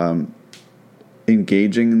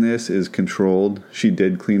 Engaging in this is controlled. She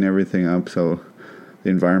did clean everything up, so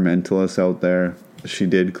the environmentalists out there, she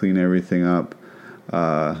did clean everything up.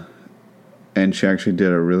 and she actually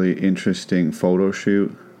did a really interesting photo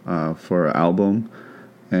shoot for her album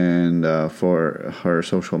and for her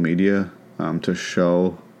social media to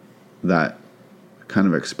show that kind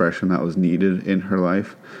of expression that was needed in her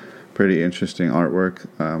life. Pretty interesting artwork,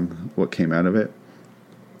 what came out of it.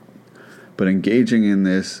 But engaging in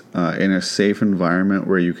this in a safe environment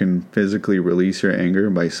where you can physically release your anger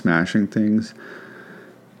by smashing things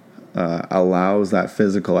allows that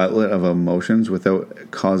physical outlet of emotions without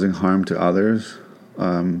causing harm to others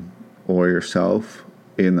or yourself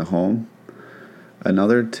in the home.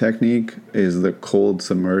 Another technique is the cold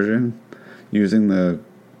submersion, using the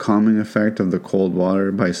calming effect of the cold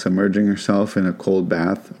water by submerging yourself in a cold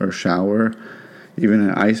bath or shower, even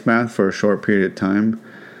an ice bath for a short period of time.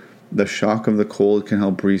 The shock of the cold can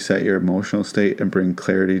help reset your emotional state and bring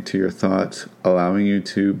clarity to your thoughts, allowing you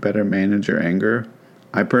to better manage your anger.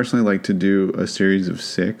 I personally like to do a series of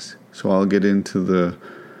 6, so I'll get into the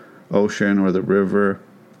ocean or the river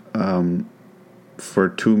for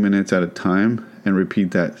 2 minutes at a time and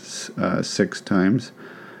repeat that 6 times.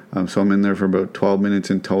 So I'm in there for about 12 minutes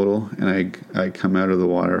in total, and I come out of the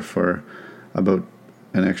water for about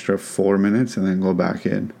an extra 4 minutes and then go back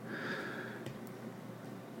in.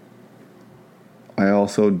 I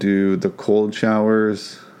also do the cold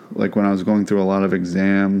showers, like when I was going through a lot of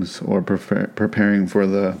exams or preparing for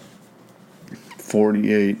the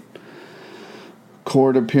 48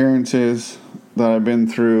 court appearances that I've been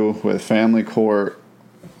through with family court.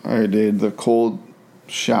 I did the cold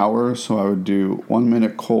shower, so I would do 1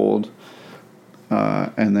 minute cold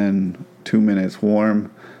and then 2 minutes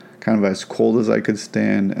warm, kind of as cold as I could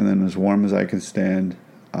stand and then as warm as I could stand,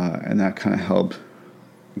 and that kind of helped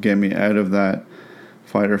get me out of that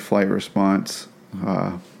fight or flight response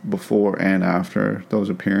before and after those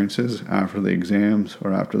appearances, after the exams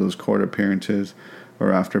or after those court appearances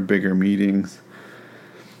or after bigger meetings.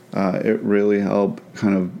 It really helped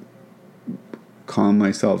kind of calm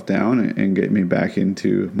myself down and get me back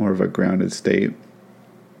into more of a grounded state.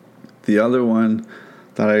 The other one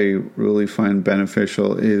that I really find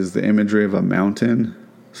beneficial is the imagery of a mountain.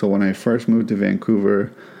 So when I first moved to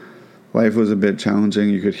Vancouver, life was a bit challenging.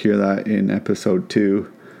 You could hear that in episode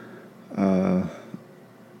 2,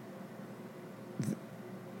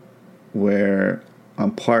 where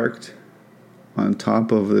I'm parked on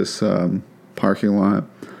top of this parking lot.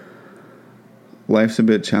 Life's a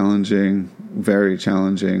bit challenging, very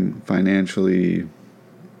challenging financially,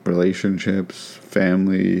 relationships,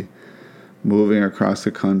 family, moving across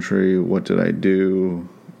the country. What did I do?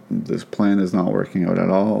 This plan is not working out at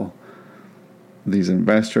all. These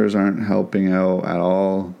investors aren't helping out at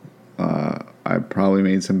all. I probably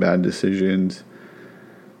made some bad decisions.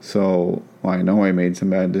 So, I know I made some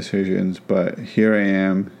bad decisions, but here I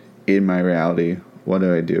am in my reality. What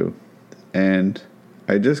do I do? And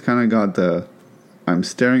I just kind of got I'm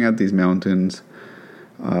staring at these mountains,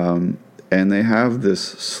 and they have this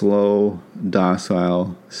slow,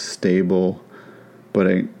 docile, stable, but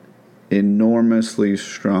an enormously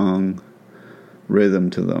strong rhythm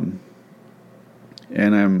to them.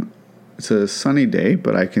 And it's a sunny day,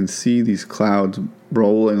 but I can see these clouds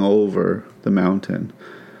rolling over the mountain.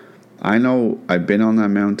 I know I've been on that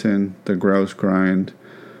mountain, the Grouse Grind,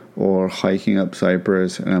 or hiking up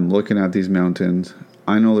Cypress, and I'm looking at these mountains.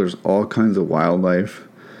 I know there's all kinds of wildlife.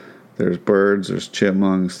 There's birds, there's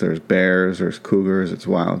chipmunks, there's bears, there's cougars. It's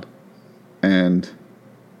wild. And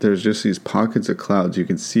there's just these pockets of clouds. You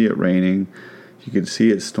can see it raining. You can see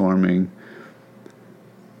it storming.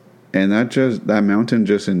 And that mountain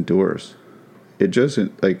just endures. It just,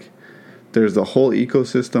 there's the whole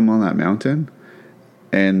ecosystem on that mountain,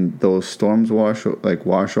 and those storms wash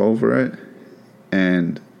over it,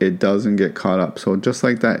 and it doesn't get caught up. So just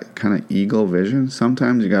like that kind of eagle vision,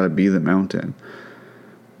 sometimes you got to be the mountain.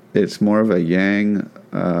 It's more of a yang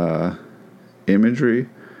imagery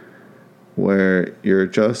where you're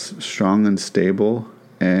just strong and stable,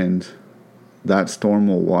 and that storm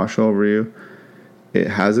will wash over you. It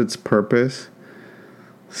has its purpose.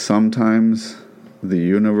 Sometimes the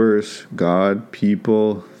universe, God,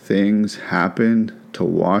 people, things happen to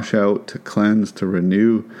wash out, to cleanse, to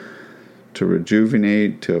renew, to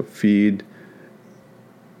rejuvenate, to feed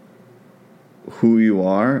who you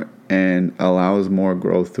are, and allows more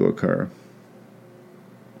growth to occur.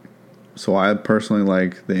 So I personally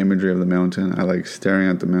like the imagery of the mountain. I like staring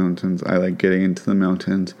at the mountains. I like getting into the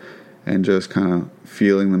mountains and just kind of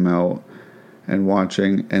feeling them out and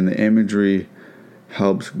watching. And the imagery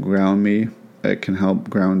helps ground me. It can help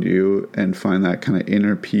ground you and find that kind of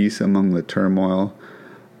inner peace among the turmoil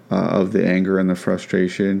of the anger and the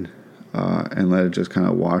frustration, and let it just kind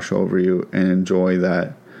of wash over you and enjoy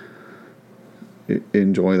that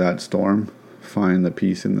storm. find the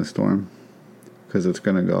peace in the storm, because it's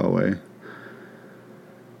going to go away.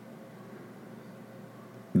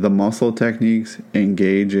 The muscle techniques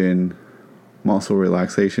engage in muscle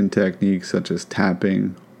relaxation techniques such as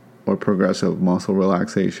tapping or progressive muscle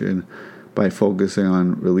relaxation by focusing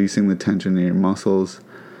on releasing the tension in your muscles.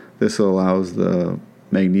 This allows the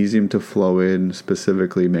magnesium to flow in,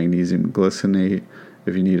 specifically magnesium glycinate.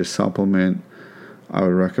 If you need a supplement, I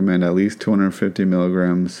would recommend at least 250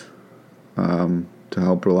 milligrams to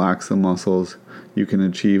help relax the muscles. You can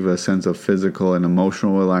achieve a sense of physical and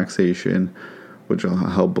emotional relaxation, which will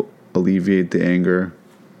help alleviate the anger.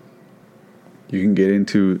 You can get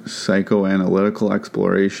into psychoanalytical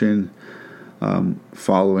exploration,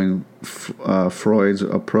 following Freud's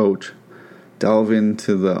approach. Delve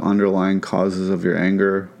into the underlying causes of your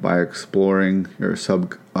anger by exploring your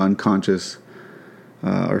unconscious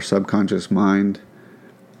or subconscious mind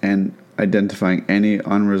and identifying any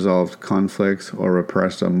unresolved conflicts or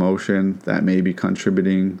repressed emotion that may be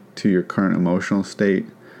contributing to your current emotional state.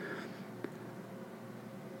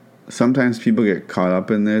 Sometimes people get caught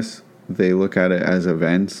up in this. They look at it as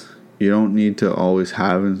events. You don't need to always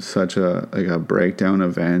have such a breakdown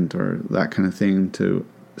event or that kind of thing.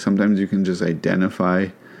 Sometimes you can just identify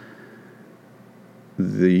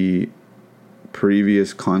the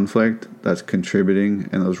previous conflict that's contributing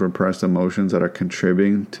and those repressed emotions that are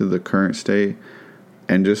contributing to the current state,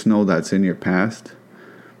 and just know that's in your past.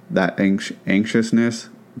 That anxiousness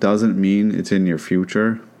doesn't mean it's in your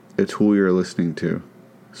future. It's who you're listening to.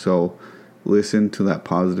 So listen to that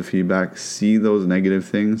positive feedback. See those negative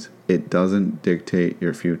things. It doesn't dictate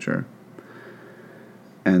your future.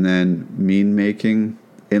 And then meaning making,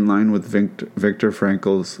 in line with Viktor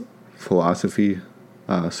Frankl's philosophy,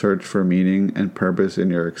 search for meaning and purpose in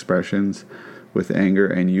your expressions with anger,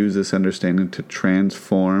 and use this understanding to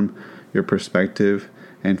transform your perspective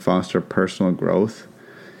and foster personal growth.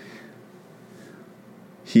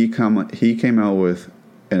 He came out with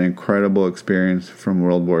an incredible experience from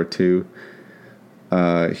World War II.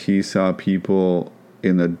 He saw people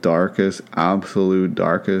in the absolute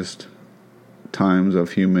darkest times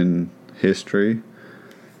of human history,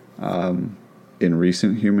 in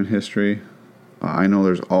recent human history. I know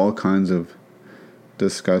there's all kinds of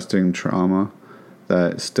disgusting trauma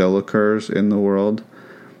that still occurs in the world.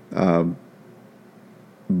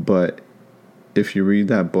 But if you read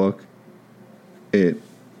that book, A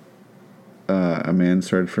Man's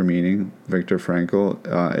Search for Meaning, Viktor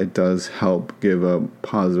Frankl, it does help give a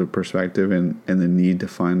positive perspective and the need to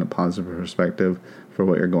find a positive perspective for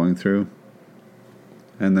what you're going through.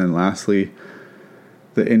 And then lastly,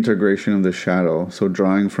 the integration of the shadow. So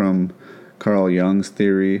drawing from Carl Jung's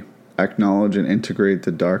theory, acknowledge and integrate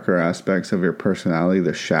the darker aspects of your personality,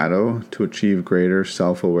 the shadow, to achieve greater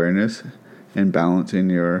self-awareness and balance in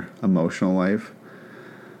your emotional life.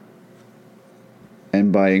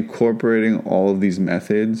 And by incorporating all of these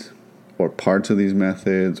methods, or parts of these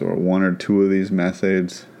methods, or one or two of these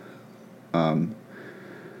methods, you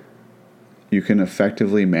can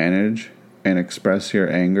effectively manage and express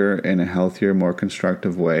your anger in a healthier, more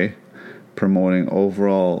constructive way, promoting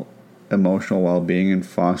overall emotional well-being and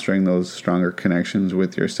fostering those stronger connections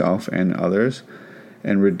with yourself and others,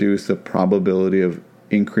 and reduce the probability of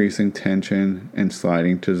increasing tension and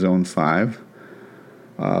sliding to zone 5,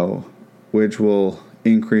 which will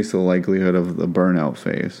increase the likelihood of the burnout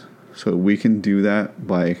phase. So we can do that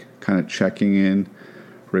by kind of checking in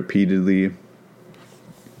repeatedly.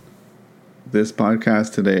 This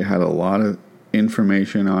podcast today had a lot of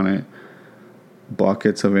information on it,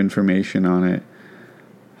 buckets of information on it.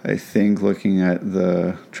 I think looking at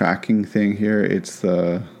the tracking thing here, it's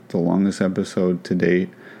the longest episode to date.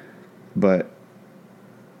 But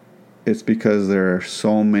it's because there are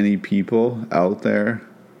so many people out there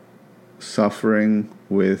suffering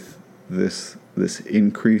with this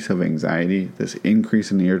increase of anxiety, this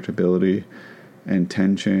increase in irritability and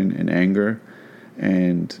tension and anger.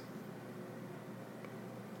 And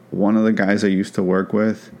one of the guys I used to work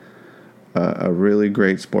with, a really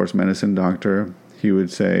great sports medicine doctor, he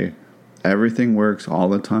would say, everything works all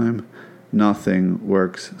the time, nothing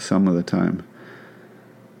works some of the time.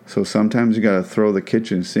 So sometimes you got to throw the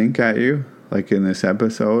kitchen sink at you, like in this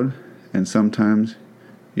episode, and sometimes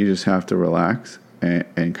you just have to relax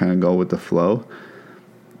and kind of go with the flow.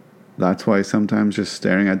 That's why sometimes just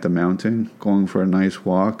staring at the mountain, going for a nice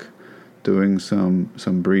walk, doing some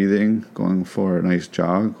breathing, going for a nice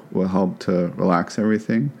jog will help to relax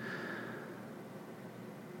everything.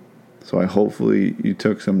 So hopefully you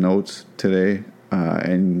took some notes today,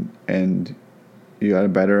 and you got a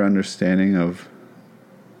better understanding of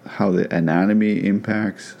how the anatomy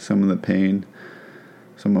impacts some of the pain.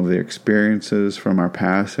 some of the experiences from our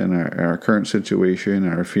past and our current situation,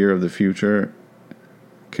 our fear of the future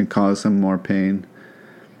can cause some more pain.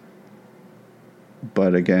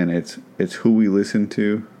 But again, it's who we listen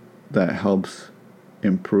to that helps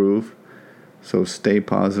improve. So stay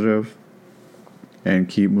positive and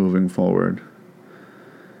keep moving forward.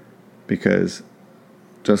 Because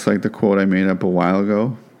just like the quote I made up a while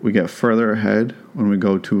ago, we get further ahead when we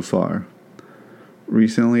go too far.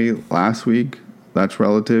 Recently, last week, that's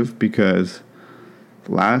relative because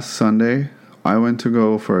last Sunday I went to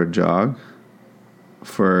go for a jog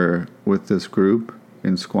with this group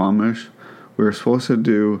in Squamish. We were supposed to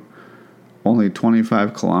do only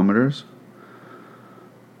 25 kilometers.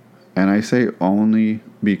 And I say only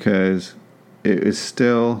because it is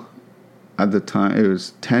still, at the time, it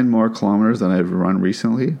was 10 more kilometers than I've run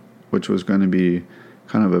recently, which was going to be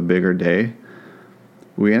kind of a bigger day.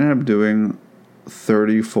 We ended up doing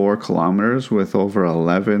 34 kilometers with over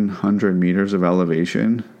 1,100 meters of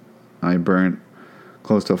elevation. I burnt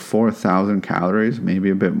close to 4,000 calories, maybe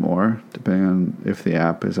a bit more, depending on if the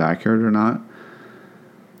app is accurate or not.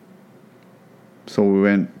 So we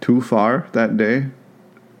went too far that day.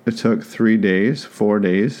 It took 4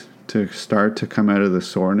 days to start to come out of the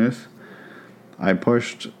soreness. I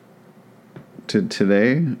pushed to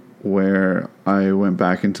today where I went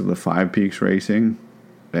back into the 5 Peaks racing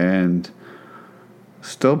and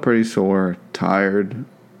still pretty sore, tired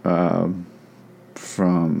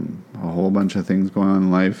from a whole bunch of things going on in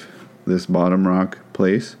life, this Bottom Rock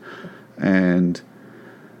place. And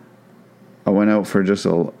I went out for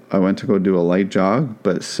I went to go do a light jog,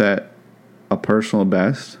 but set a personal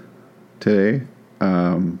best today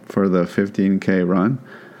for the 15K run,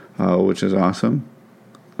 which is awesome.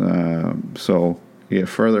 So you get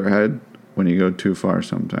further ahead when you go too far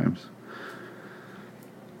sometimes.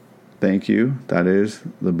 Thank you. That is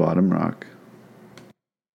the Bottom Rock.